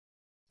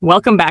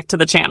Welcome back to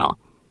the channel.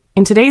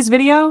 In today's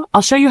video,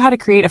 I'll show you how to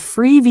create a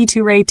free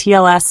V2Ray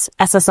TLS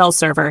SSL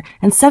server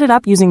and set it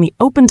up using the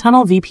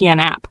OpenTunnel VPN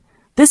app.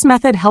 This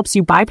method helps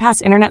you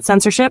bypass internet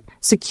censorship,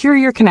 secure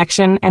your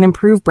connection, and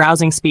improve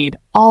browsing speed,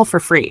 all for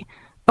free.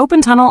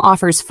 OpenTunnel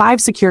offers 5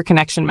 secure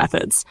connection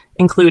methods,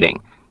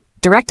 including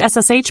direct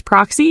SSH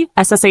proxy,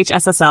 SSH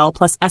SSL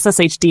plus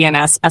SSH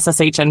DNS,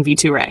 SSH, and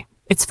V2Ray.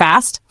 It's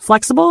fast,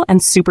 flexible,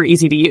 and super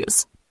easy to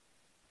use.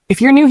 If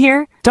you're new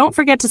here, don't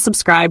forget to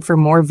subscribe for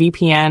more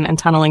VPN and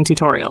tunneling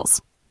tutorials.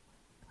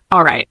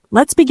 Alright,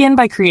 let's begin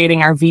by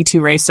creating our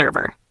V2Ray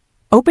server.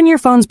 Open your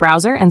phone's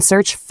browser and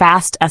search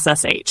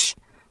FastSSH.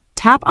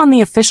 Tap on the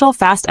official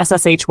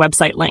FastSSH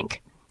website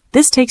link.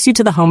 This takes you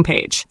to the home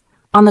page.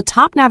 On the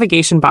top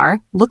navigation bar,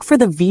 look for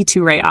the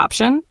V2Ray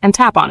option and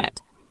tap on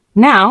it.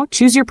 Now,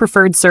 choose your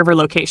preferred server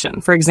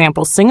location, for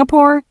example,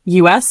 Singapore,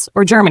 US,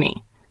 or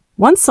Germany.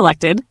 Once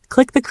selected,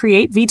 click the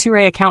Create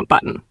V2Ray Account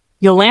button.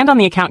 You'll land on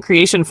the account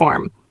creation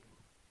form.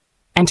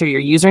 Enter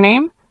your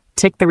username,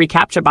 tick the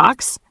reCAPTCHA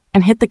box,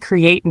 and hit the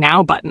Create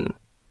Now button.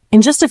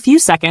 In just a few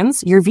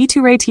seconds, your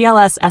V2Ray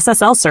TLS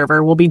SSL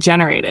server will be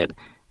generated.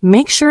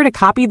 Make sure to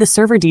copy the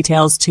server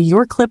details to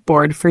your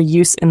clipboard for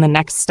use in the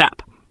next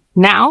step.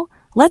 Now,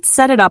 let's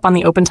set it up on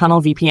the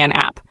OpenTunnel VPN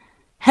app.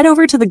 Head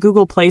over to the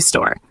Google Play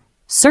Store.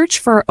 Search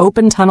for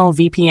OpenTunnel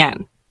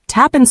VPN.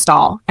 Tap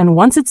Install, and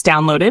once it's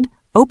downloaded,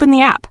 open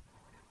the app.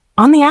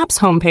 On the app's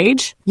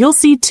homepage, you'll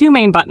see 2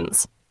 main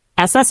buttons,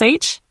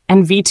 SSH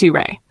and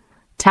V2Ray.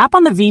 Tap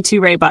on the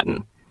V2Ray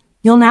button.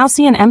 You'll now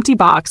see an empty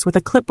box with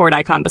a clipboard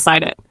icon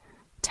beside it.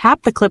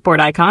 Tap the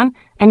clipboard icon,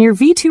 and your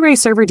V2Ray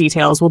server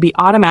details will be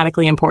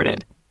automatically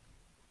imported.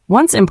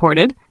 Once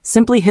imported,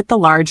 simply hit the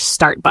large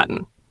Start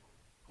button.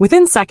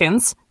 Within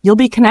seconds, you'll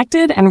be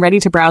connected and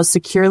ready to browse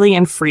securely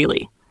and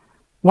freely.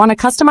 Want to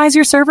customize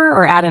your server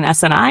or add an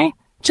SNI?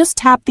 Just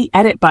tap the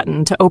Edit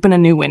button to open a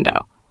new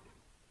window.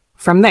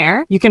 From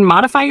there, you can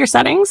modify your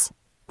settings,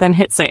 then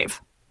hit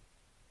Save.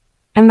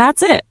 And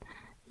that's it.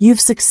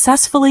 You've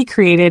successfully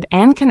created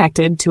and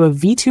connected to a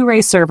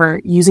V2Ray server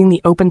using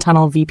the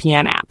OpenTunnel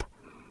VPN app.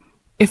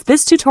 If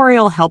this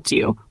tutorial helped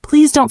you,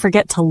 please don't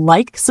forget to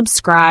like,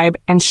 subscribe,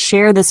 and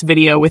share this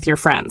video with your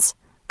friends.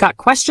 Got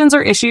questions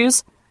or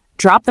issues?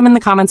 Drop them in the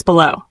comments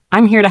below.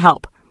 I'm here to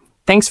help.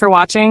 Thanks for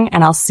watching,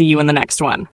 and I'll see you in the next one.